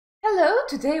Hello,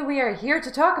 today we are here to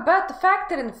talk about the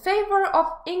fact that in favor of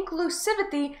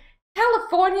inclusivity,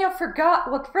 California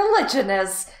forgot what religion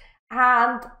is,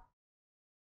 and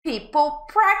people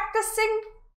practicing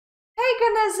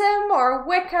paganism or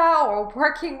Wicca or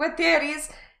working with deities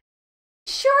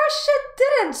sure shit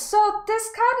didn't, so this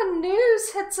kind of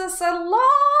news hits us a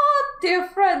lot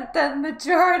different than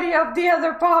majority of the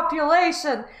other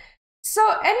population.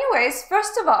 So anyways,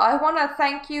 first of all, I want to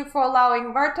thank you for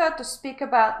allowing Myrta to speak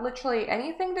about literally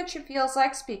anything that she feels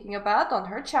like speaking about on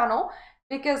her channel,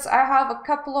 because I have a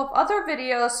couple of other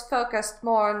videos focused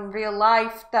more on real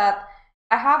life that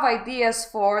I have ideas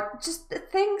for, just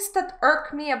things that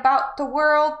irk me about the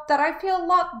world that I feel a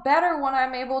lot better when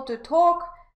I'm able to talk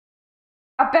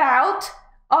about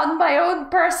on my own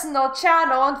personal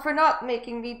channel and for not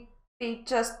making me be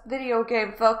just video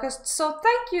game focused. So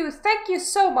thank you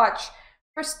so much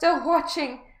for still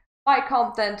watching my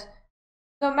content,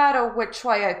 no matter which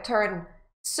way I turn.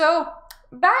 So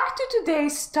back to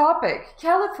today's topic.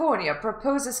 California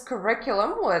proposes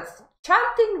curriculum with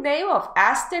chanting name of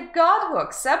Aztec god who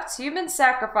accepts human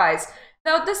sacrifice.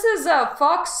 Now this is a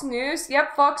Fox News,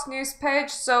 Fox News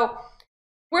page, so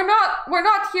we're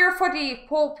not here for the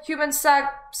whole human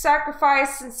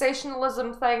sacrifice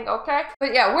sensationalism thing, okay?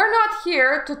 But yeah, we're not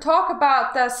here to talk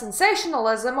about the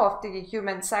sensationalism of the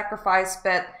human sacrifice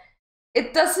bit.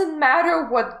 It doesn't matter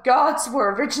what gods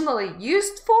were originally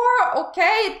used for,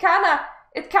 okay? It kinda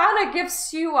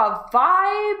gives you a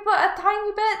vibe a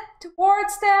tiny bit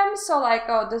towards them. So like,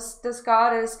 oh, this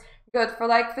god is good for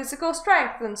like physical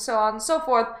strength and so on and so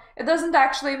forth. It doesn't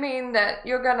actually mean that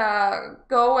you're gonna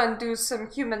go and do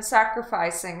some human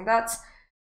sacrificing. That's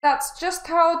just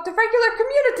how the regular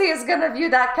community is gonna view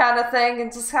that kind of thing,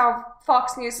 and just how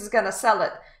Fox News is gonna sell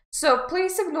it. So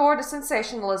please ignore the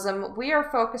sensationalism. We are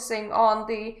focusing on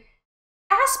the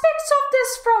aspects of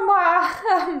this from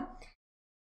a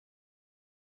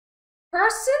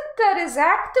person that is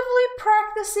actively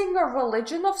practicing a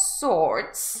religion of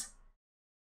sorts.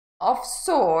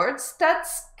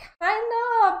 That's kind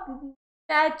of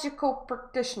magical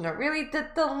practitioner. Really, the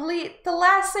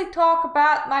less I talk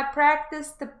about my practice,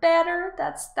 the better.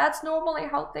 That's normally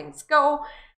how things go.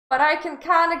 But I can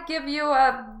kind of give you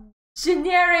a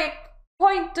generic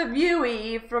point of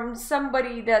view from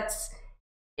somebody that's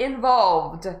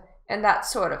involved in that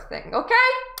sort of thing.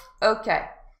 Okay.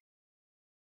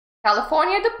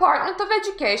 California Department of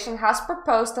Education has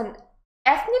proposed an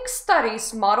ethnic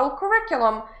studies model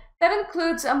curriculum that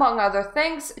includes, among other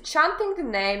things, chanting the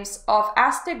names of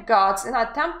Aztec gods in an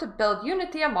attempt to build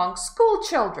unity among school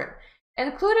children.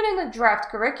 Included in the draft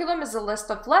curriculum is a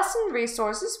list of lesson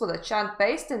resources with a chant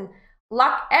based in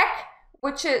Unknowing,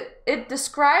 which it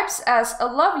describes as a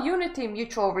love, unity,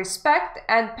 mutual respect,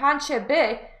 and pantheon,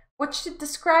 which it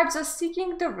describes as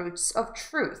seeking the roots of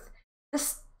truth.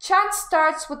 This chant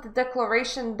starts with the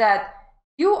declaration that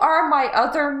you are my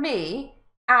other me,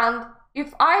 and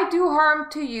if I do harm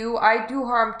to you, I do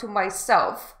harm to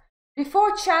myself,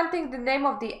 before chanting the name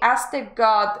of the Aztec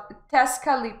god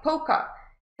Tezcatlipoca.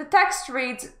 The text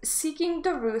reads, seeking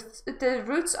the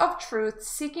roots of truth,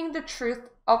 seeking the truth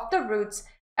of the roots,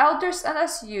 elders and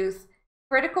us youth,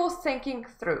 critical thinking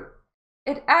through.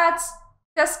 It adds,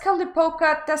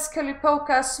 Tezcatlipoca,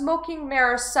 smoking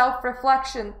mirror,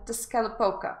 self-reflection,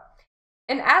 Tezcatlipoca.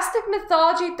 In Aztec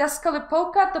mythology,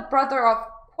 Tezcatlipoca, the brother of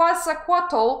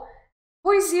Quetzalcoatl,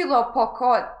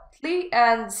 Huitzilopochtli,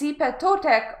 and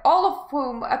Zipetotec, all of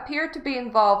whom appear to be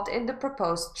involved in the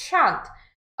proposed chant.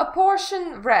 A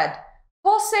portion read,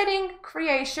 pulsating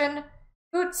creation,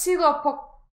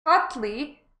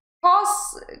 Huitzilopochtli,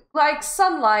 pulse like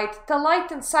sunlight, the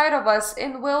light inside of us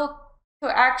in will to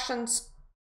actions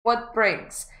what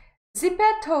brings.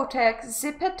 Zipetotec,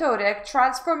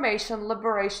 transformation,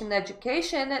 liberation,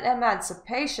 education, and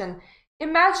emancipation.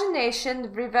 Imagination,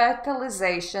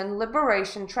 revitalization,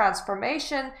 liberation,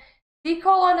 transformation,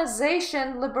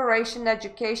 decolonization, liberation,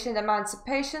 education,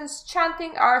 emancipations,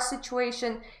 chanting our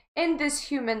situation in this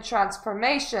human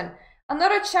transformation.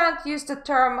 Another chant used the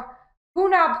term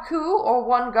Hunabku, or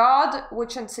one god,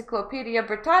 which Encyclopedia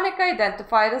Britannica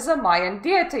identified as a Mayan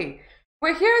deity.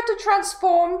 We're here to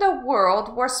transform the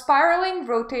world we're spiraling,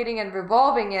 rotating, and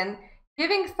revolving in,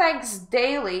 giving thanks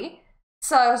daily,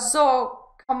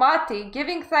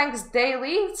 giving thanks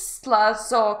daily,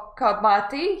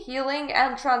 Slazokamati, healing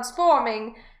and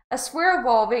transforming, as we're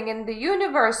evolving in the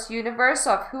universe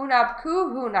of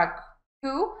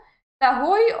Hunabku,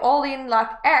 Nahui Olin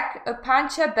Lak Ek, a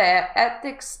Panchabe,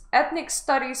 ethnic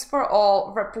studies for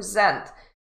all represent.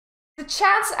 The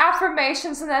chants,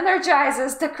 affirmations, and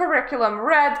energizers the curriculum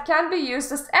read can be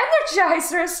used as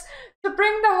energizers to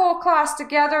bring the whole class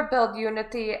together, build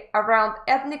unity around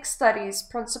ethnic studies,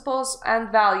 principles,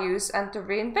 and values, and to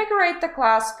reinvigorate the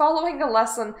class following a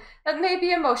lesson that may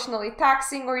be emotionally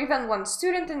taxing or even when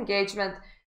student engagement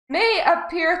may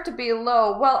appear to be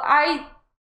low. Well, I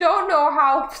don't know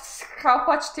how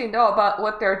much they know about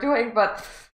what they're doing, but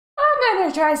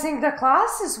energizing the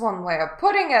class is one way of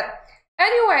putting it.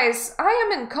 Anyways, I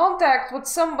am in contact with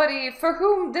somebody for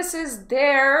whom this is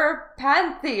their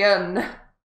pantheon.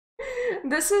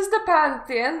 This is the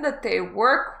pantheon that they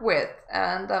work with,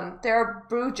 and they're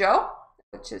Brujo,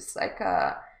 which is like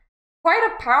quite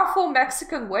a powerful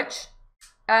Mexican witch,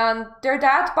 and they're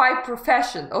that by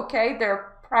profession, okay?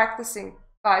 They're practicing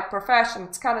by profession.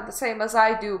 It's kind of the same as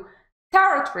I do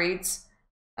tarot reads,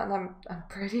 and I'm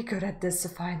pretty good at this,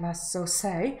 if I must so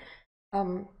say.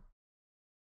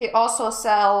 They also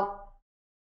sell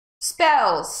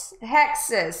spells,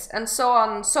 hexes, and so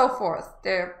on and so forth.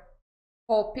 They're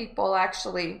whole people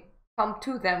actually come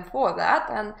to them for that,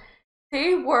 and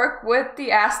they work with the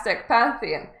Aztec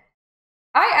pantheon.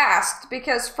 I asked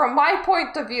because from my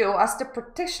point of view, as the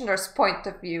practitioner's point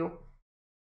of view,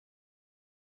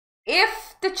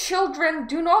 if the children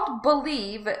do not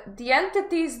believe the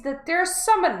entities that they're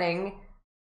summoning,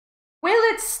 will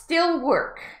it still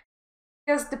work?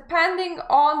 Because depending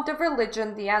on the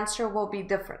religion, the answer will be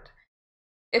different.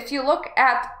 If you look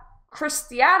at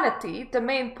Christianity, the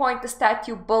main point is that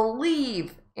you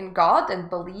believe in God and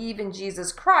believe in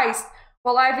Jesus Christ.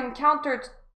 Well, I've encountered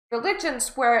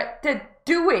religions where the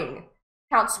doing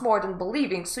counts more than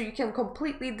believing, so you can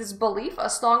completely disbelieve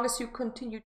as long as you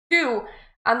continue to do,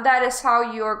 and that is how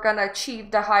you're gonna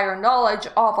achieve the higher knowledge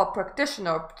of a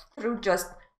practitioner, through just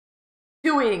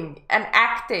doing and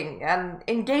acting and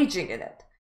engaging in it.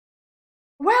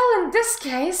 Well, in this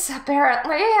case,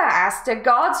 apparently, as the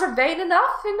gods are vain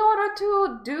enough in order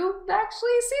to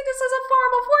actually see this as a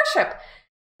form of worship.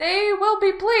 They will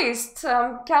be pleased.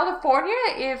 California,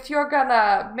 if you're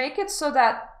gonna make it so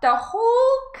that the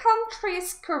whole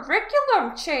country's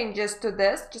curriculum changes to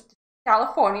this, just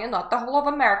California, not the whole of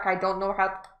America. I don't know how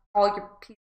to call your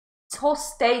people. This whole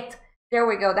state. There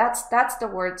we go. That's the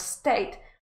word, state.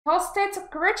 Whole state's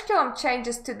curriculum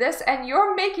changes to this, and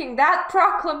you're making that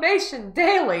proclamation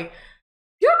daily.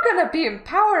 You're gonna be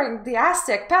empowering the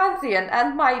Aztec pantheon,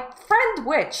 and my friend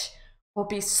witch will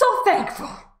be so thankful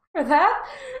for that,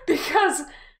 because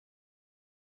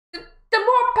the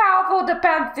more powerful the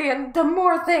pantheon, the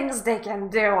more things they can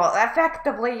do.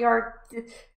 Effectively,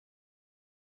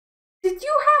 did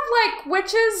you have like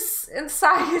witches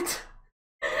inside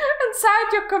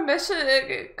your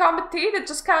committee that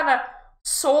just kind of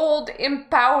sold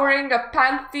empowering a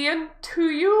pantheon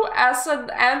to you as an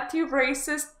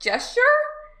anti-racist gesture?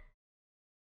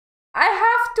 I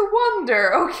have to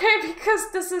wonder, okay,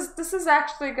 because this is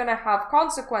actually gonna have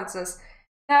consequences.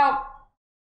 Now,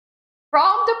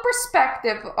 from the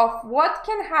perspective of what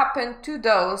can happen to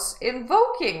those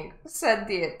invoking said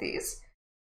deities,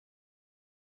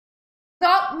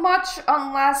 not much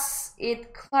unless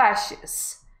it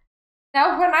clashes.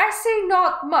 Now, when I say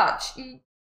not much,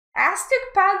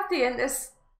 Aztec pantheon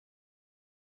is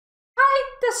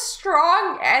quite a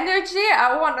strong energy,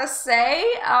 I want to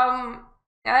say. I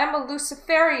am a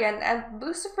Luciferian, and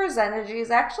Lucifer's energy is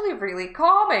actually really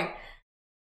calming.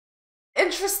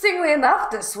 Interestingly enough,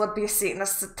 this would be seen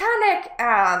as satanic,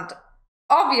 and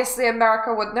obviously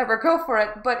America would never go for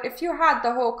it, but if you had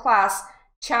the whole class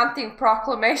chanting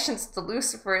proclamations to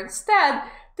Lucifer instead,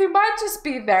 they might just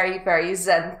be very, very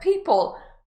zen people.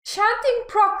 Chanting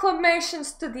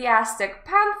proclamations to the Aztec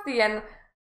pantheon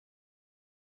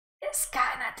is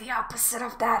kind of the opposite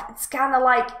of that. It's kind of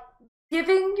like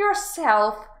giving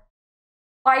yourself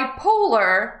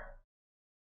bipolar,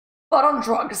 but on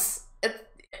drugs.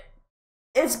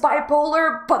 It's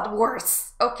bipolar, but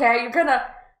worse. Okay, you're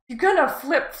gonna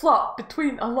flip-flop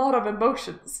between a lot of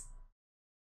emotions.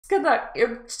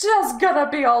 It's just gonna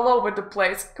be all over the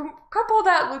place. Couple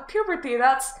that with puberty,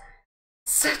 that's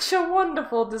such a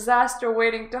wonderful disaster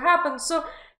waiting to happen. So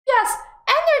yes,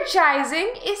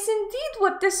 energizing is indeed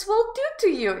what this will do to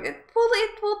you.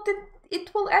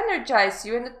 It will energize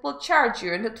you, and it will charge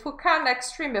you, and it will kind of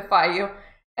extremify you.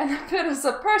 And a bit as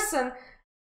a person,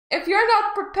 if you're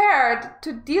not prepared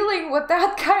to dealing with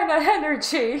that kind of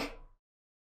energy,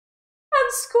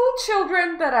 and school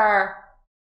children that are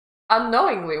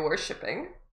unknowingly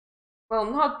worshipping will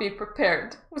not be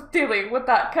prepared with dealing with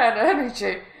that kind of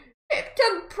energy, it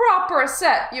can proper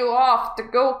set you off to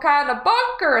go kind of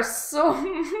bonkers. So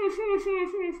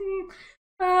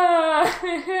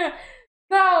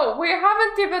now, we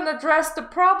haven't even addressed the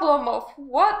problem of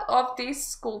what of these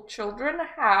school children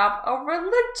have a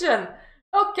religion.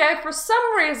 Okay, for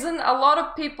some reason, a lot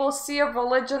of people see a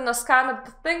religion as kind of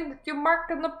the thing that you mark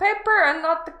on the paper and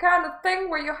not the kind of thing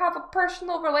where you have a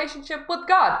personal relationship with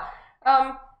God.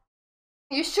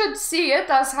 You should see it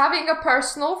as having a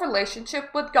personal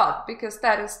relationship with God, because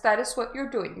that is what you're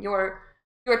doing. You're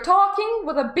talking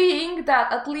with a being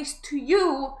that, at least to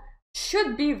you,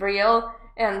 should be real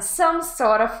in some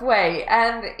sort of way.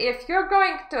 And if you're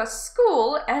going to a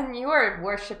school and you're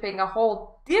worshipping a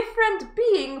whole different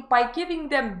being by giving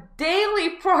them daily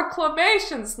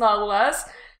proclamations, no less,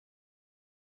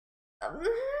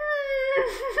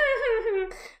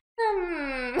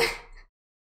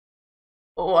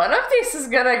 one of these is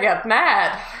gonna get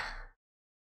mad.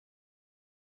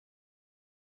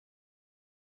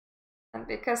 And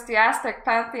because the Aztec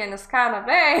pantheon is kind of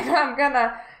vain, I'm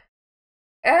gonna...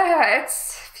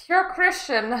 if you're a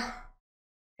Christian,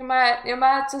 you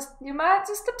might just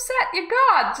upset your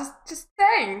God. Just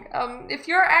saying. If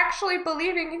you're actually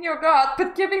believing in your God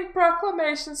but giving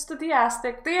proclamations to the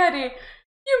Aztec deity,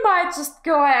 you might just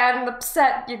go ahead and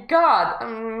upset your God.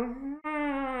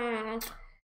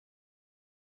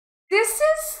 This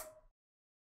is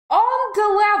on the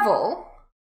level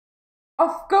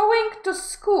of going to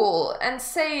school and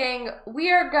saying,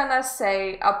 we are gonna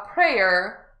say a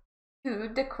prayer to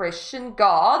the Christian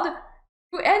God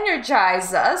to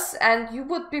energize us, and you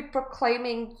would be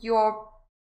proclaiming your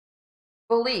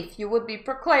belief. You would be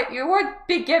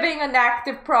giving an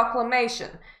active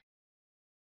proclamation.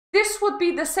 This would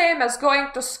be the same as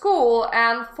going to school,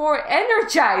 and for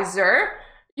Energizer,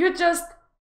 you just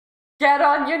get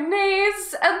on your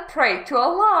knees and pray to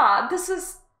Allah. This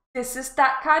is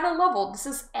that kind of level. This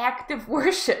is active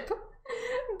worship.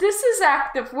 This is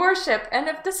active worship, and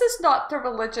if this is not the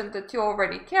religion that you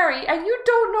already carry, and you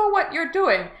don't know what you're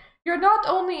doing, you're not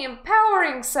only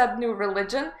empowering said new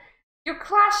religion, you're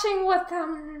clashing with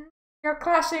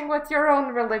your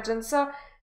own religion. So,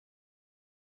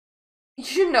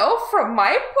 you know, from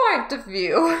my point of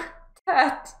view,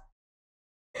 that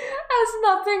has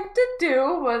nothing to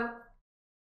do with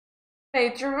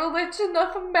major religion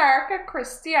of America,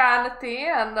 Christianity,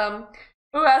 and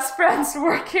who has friends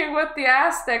working with the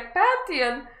Aztec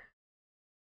pantheon.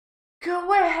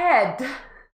 Go ahead.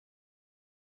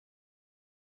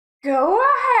 Go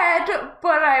ahead,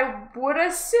 but I would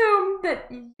assume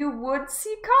that you would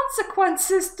see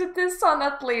consequences to this on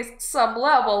at least some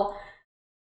level.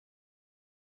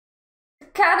 The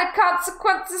kind of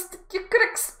consequences that you could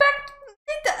expect.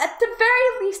 At the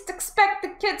very least, expect the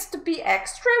kids to be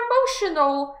extra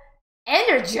emotional,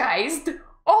 energized,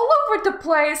 all over the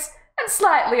place, and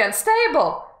slightly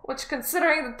unstable, which,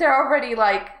 considering that they're already,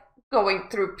 like, going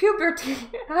through puberty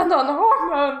and on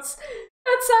hormones,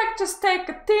 it's like just take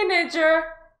a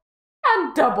teenager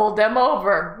and double them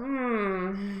over.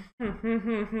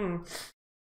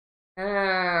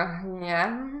 Yeah.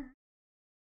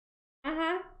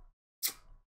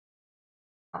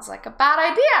 Sounds like a bad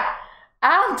idea.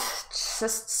 And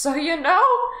just so you know,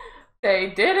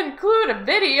 they did include a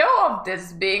video of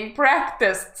this being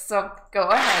practiced, so go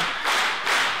ahead.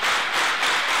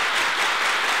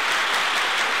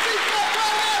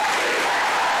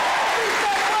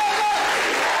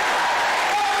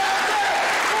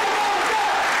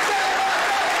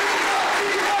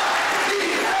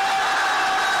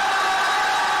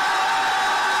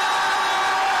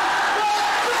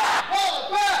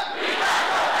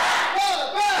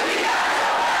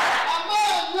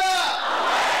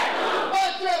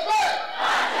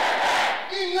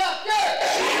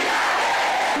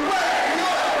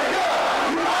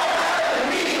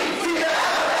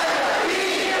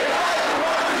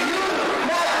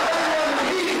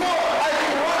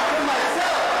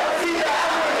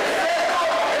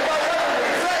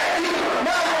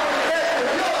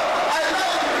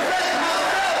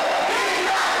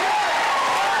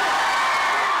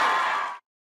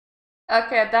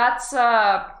 Okay, that's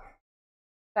a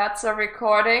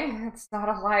recording. It's not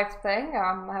a live thing.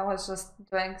 I was just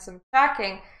doing some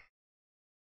tracking.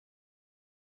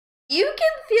 You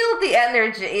can feel the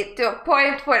energy to a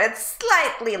point where it's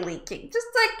slightly leaking. Just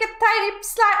like a tiny,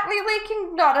 slightly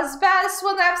leaking. Not as bad as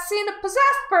when I've seen a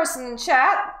possessed person in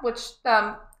chat, which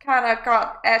kind of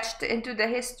got etched into the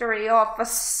history of a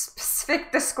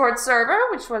specific Discord server,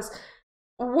 which was...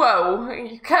 Whoa,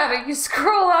 you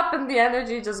scroll up and the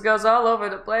energy just goes all over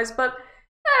the place, but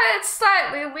it's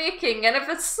slightly leaking, and if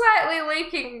it's slightly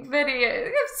leaking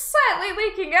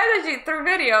energy through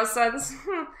video sense,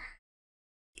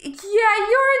 yeah,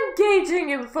 you're engaging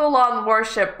in full-on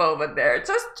worship over there. Just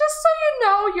so you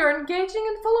know, you're engaging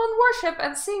in full-on worship,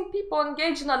 and seeing people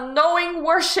engage in unknowing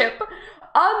worship,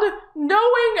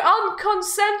 unknowing,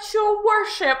 unconsensual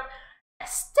worship,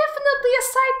 it's definitely a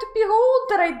sight to behold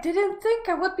that I didn't think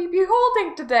I would be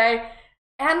beholding today.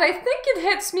 And I think it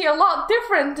hits me a lot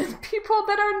different than people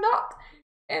that are not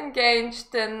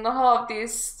engaged in all of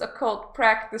these occult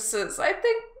practices. I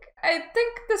think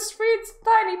this reads a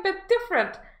tiny bit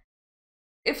different.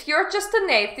 If you're just an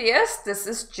atheist, this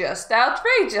is just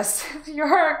outrageous. If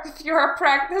you're a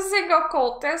practicing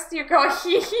occultist, you go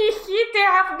hee hee hee, they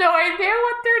have no idea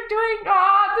what they're doing.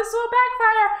 Oh, this will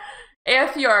backfire.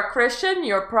 If you're a Christian,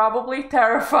 you're probably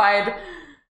terrified.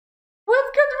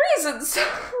 With good reasons.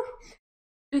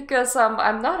 Because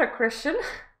I'm not a Christian.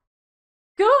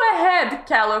 Go ahead,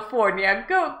 California.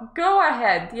 Go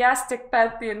ahead. The Aztec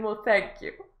pantheon will thank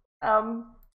you.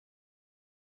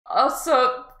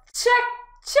 Also, check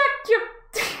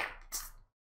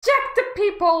the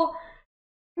people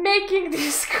making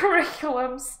these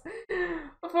curriculums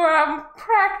for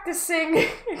practicing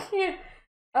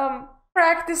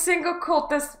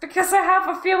occultists, because I have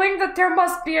a feeling that there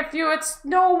must be a few. It's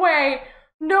no way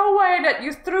that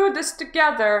you threw this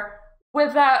together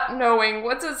without knowing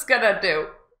what it's gonna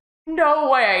do. No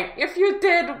way. If you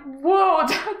did, whoa,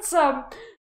 that's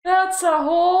a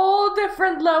whole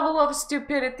different level of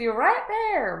stupidity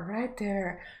right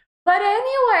there. But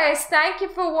anyways, thank you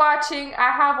for watching.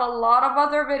 I have a lot of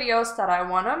other videos that I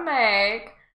want to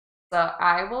make, so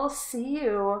I will see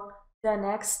you the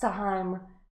next time.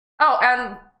 Oh,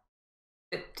 and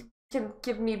it can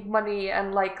give me money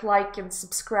and like and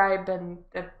subscribe and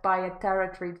buy a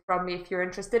tarot read from me if you're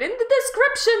interested, in the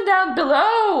description down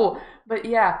below. But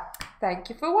yeah, thank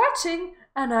you for watching,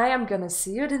 and I am gonna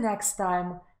see you the next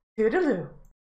time. Toodaloo.